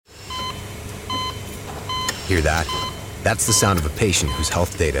Hear that? That's the sound of a patient whose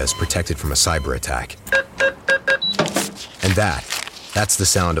health data is protected from a cyber attack. And that's the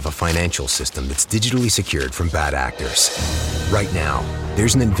sound of a financial system that's digitally secured from bad actors. Right now,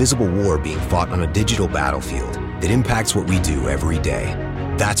 there's an invisible war being fought on a digital battlefield that impacts what we do every day.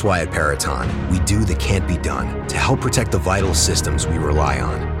 That's why at Peraton, we do the can't be done to help protect the vital systems we rely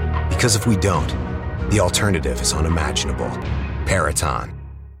on. Because if we don't, the alternative is unimaginable. Peraton.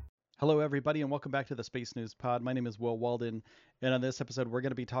 Hello, everybody, and welcome back to the Space News Pod. My name is Will Walden, and on this episode, we're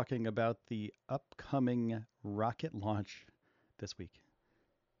going to be talking about the upcoming rocket launch this week.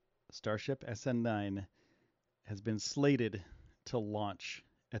 Starship SN9 has been slated to launch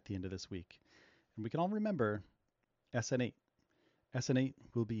at the end of this week. And we can all remember SN8. SN8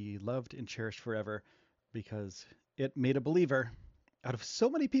 will be loved and cherished forever because it made a believer out of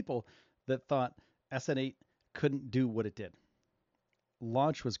so many people that thought SN8 couldn't do what it did.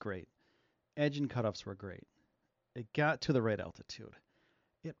 Launch was great. Engine cutoffs were great. It got to the right altitude.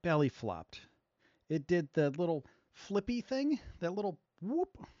 It belly flopped. It did the little flippy thing, that little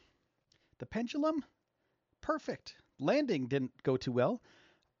whoop. The pendulum, perfect. Landing didn't go too well,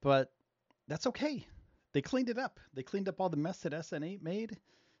 but that's okay. They cleaned it up. They cleaned up all the mess that SN8 made,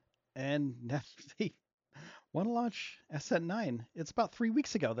 and now they want to launch SN9. It's about 3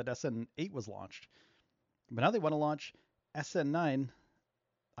 weeks ago that SN8 was launched, but now they want to launch SN9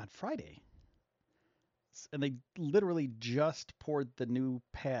 on Friday. And they literally just poured the new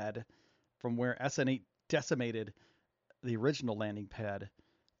pad from where SN8 decimated the original landing pad.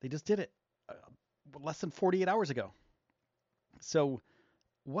 They just did it less than 48 hours ago. So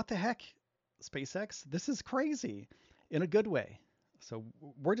what the heck, SpaceX? This is crazy in a good way. So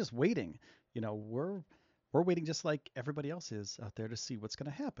we're just waiting. You know, we're waiting just like everybody else is out there to see what's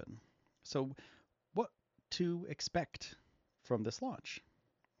going to happen. So what to expect from this launch?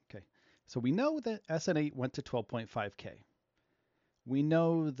 Okay. So we know that SN8 went to 12.5K. We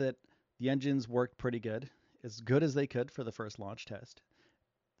know that the engines worked pretty good as they could for the first launch test.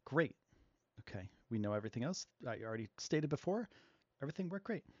 Great. Okay. We know everything else. I already stated before, everything worked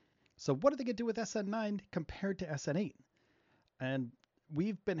great. So what are they going to do with SN9 compared to SN8? And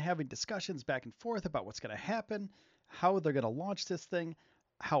we've been having discussions back and forth about what's going to happen, how they're going to launch this thing,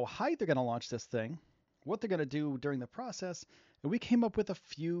 how high they're going to launch this thing, what they're going to do during the process. And we came up with a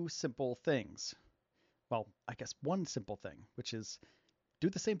few simple things. Well, I guess one simple thing, which is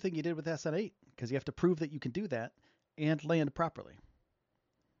do the same thing you did with SN8, because you have to prove that you can do that and land properly.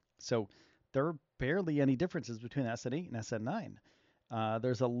 So there are barely any differences between SN8 and SN9.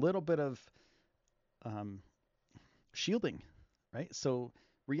 There's a little bit of shielding, right? So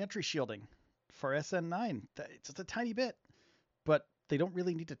re-entry shielding for SN9, it's just a tiny bit, but they don't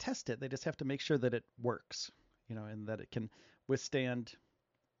really need to test it. They just have to make sure that it works, and that it can withstand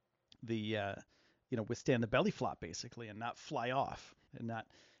the belly flop basically, and not fly off and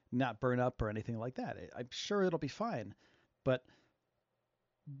not burn up or anything like that. I'm sure it'll be fine, but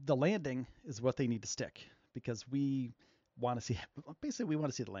the landing is what they need to stick, because we want to see the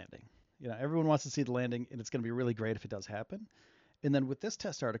landing. Everyone wants to see the landing, and it's going to be really great if it does happen. And then with this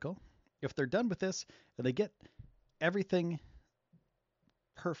test article, if they're done with this and they get everything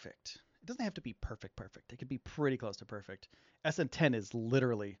perfect, it doesn't have to be perfect. It could be pretty close to perfect. SN10 is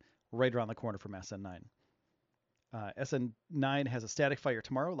literally right around the corner from SN9. SN9 has a static fire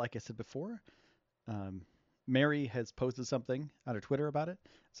tomorrow, like I said before. Mary has posted something on her Twitter about it,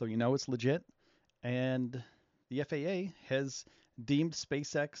 so it's legit. And the FAA has deemed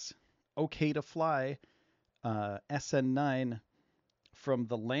SpaceX okay to fly SN9 from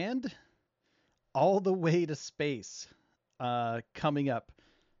the land all the way to space, coming up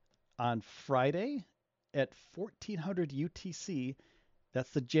on Friday at 1400 UTC.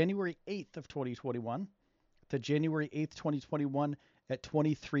 That's the January 8th of 2021 to January 8th, 2021 at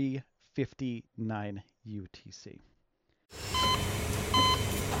 23:59 UTC.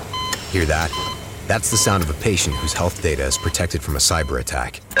 Hear that? That's the sound of a patient whose health data is protected from a cyber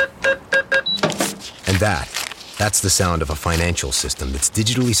attack. And that's the sound of a financial system that's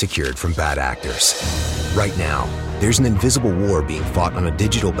digitally secured from bad actors. Right now, there's an invisible war being fought on a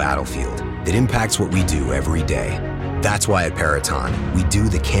digital battlefield that impacts what we do every day. That's why at Peraton, we do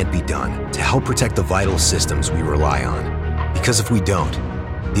the can't be done to help protect the vital systems we rely on. Because if we don't,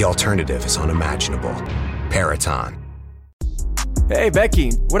 the alternative is unimaginable. Peraton. Hey,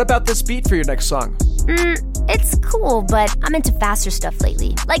 Becky, what about this beat for your next song? It's cool, but I'm into faster stuff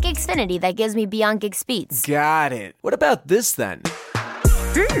lately, like Xfinity that gives me beyond gig speeds. Got it. What about this then?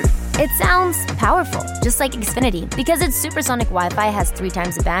 It sounds powerful, just like Xfinity. Because its supersonic Wi-Fi has 3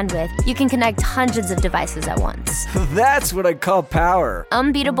 times the bandwidth, you can connect hundreds of devices at once. That's what I call power.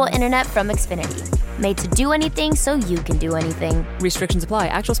 Unbeatable internet from Xfinity. Made to do anything so you can do anything. Restrictions apply.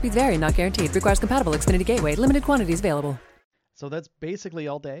 Actual speeds vary, not guaranteed. Requires compatible Xfinity gateway. Limited quantities available. So that's basically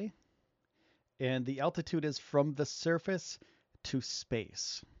all day. And the altitude is from the surface to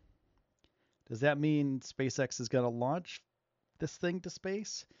space. Does that mean SpaceX is going to launch this thing to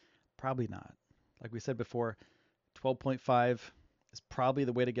space? Probably not. Like we said before, 12.5 is probably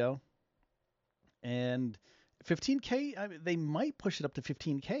the way to go. And 15K, I mean, they might push it up to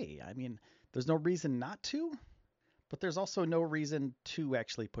 15K. I mean, there's no reason not to, but there's also no reason to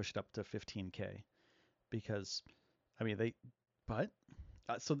actually push it up to 15K because, I mean,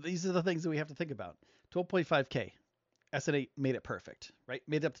 so these are the things that we have to think about. 12.5K, SN8 made it perfect, right?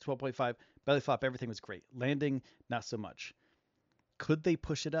 Made it up to 12.5, belly flop, everything was great. Landing, not so much. Could they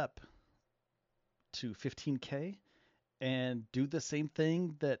push it up to 15K and do the same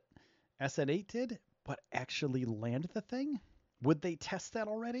thing that SN8 did, but actually land the thing? Would they test that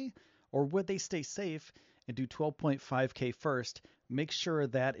already? Or would they stay safe and do 12.5K first, make sure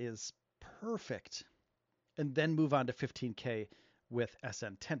that is perfect, and then move on to 15K with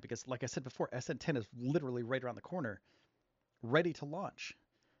SN10? Because like I said before, SN10 is literally right around the corner, ready to launch.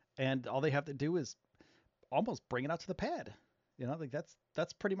 And all they have to do is almost bring it out to the pad. You know, like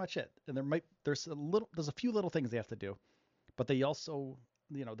that's pretty much it. And there's a few little things they have to do, but they also,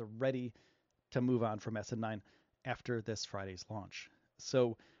 you know, they're ready to move on from SN9 after this Friday's launch.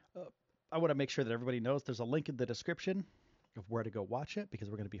 So I want to make sure that everybody knows there's a link in the description of where to go watch it because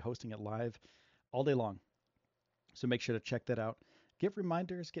we're going to be hosting it live all day long. So make sure to check that out. Get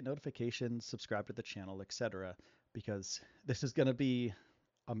reminders, get notifications, subscribe to the channel, etc. because this is going to be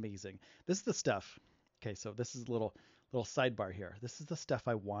amazing. This is the stuff. Okay, so this is a little sidebar here. This is the stuff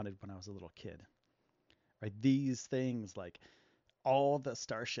I wanted when I was a little kid. Right? These things, like all the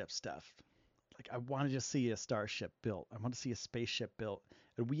Starship stuff. Like I wanted to see a Starship built. I want to see a spaceship built.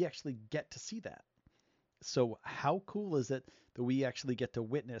 And we actually get to see that. So how cool is it that we actually get to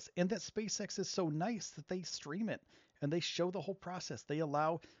witness, and that SpaceX is so nice that they stream it and they show the whole process. They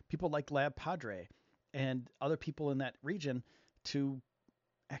allow people like Lab Padre and other people in that region to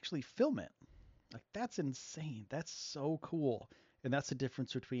actually film it. Like that's insane. That's so cool. And that's the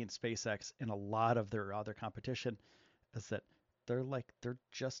difference between SpaceX and a lot of their other competition, is that they're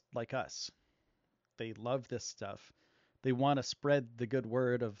just like us. They love this stuff. They want to spread the good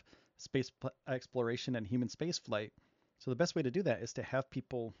word of space exploration and human space flight. So the best way to do that is to have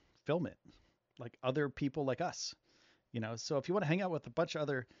people film it, like other people like us. You know, so if you want to hang out with a bunch of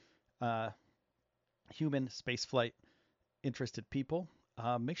other human spaceflight interested people,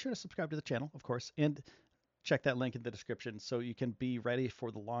 make sure to subscribe to the channel, of course, and check that link in the description so you can be ready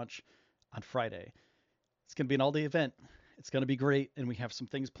for the launch on Friday. It's going to be an all-day event. It's going to be great, and we have some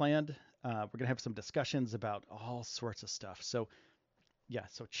things planned. We're going to have some discussions about all sorts of stuff. So, yeah,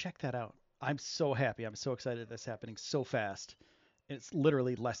 so check that out. I'm so happy. I'm so excited that's happening so fast. It's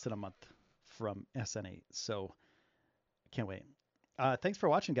literally less than a month from SN8, so I can't wait. Thanks for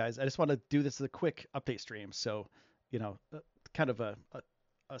watching, guys. I just want to do this as a quick update stream. So, you know, kind of a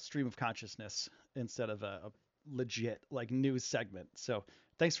stream of consciousness instead of a legit like news segment. So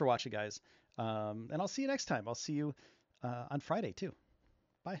thanks for watching, guys. And I'll see you next time. I'll see you on Friday too.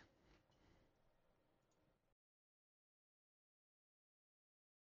 Bye.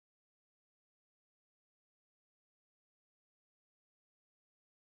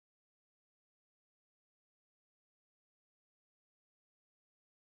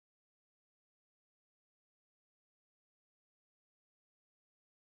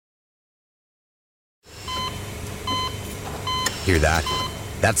 Hear that?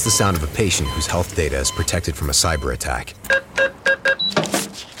 That's the sound of a patient whose health data is protected from a cyber attack.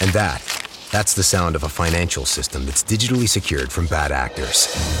 And that's the sound of a financial system that's digitally secured from bad actors.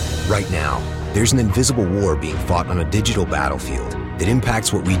 Right now, there's an invisible war being fought on a digital battlefield that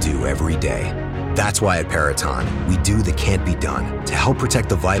impacts what we do every day. That's why at Peraton, we do the can't be done to help protect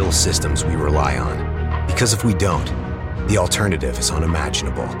the vital systems we rely on. Because if we don't, the alternative is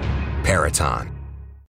unimaginable. Peraton.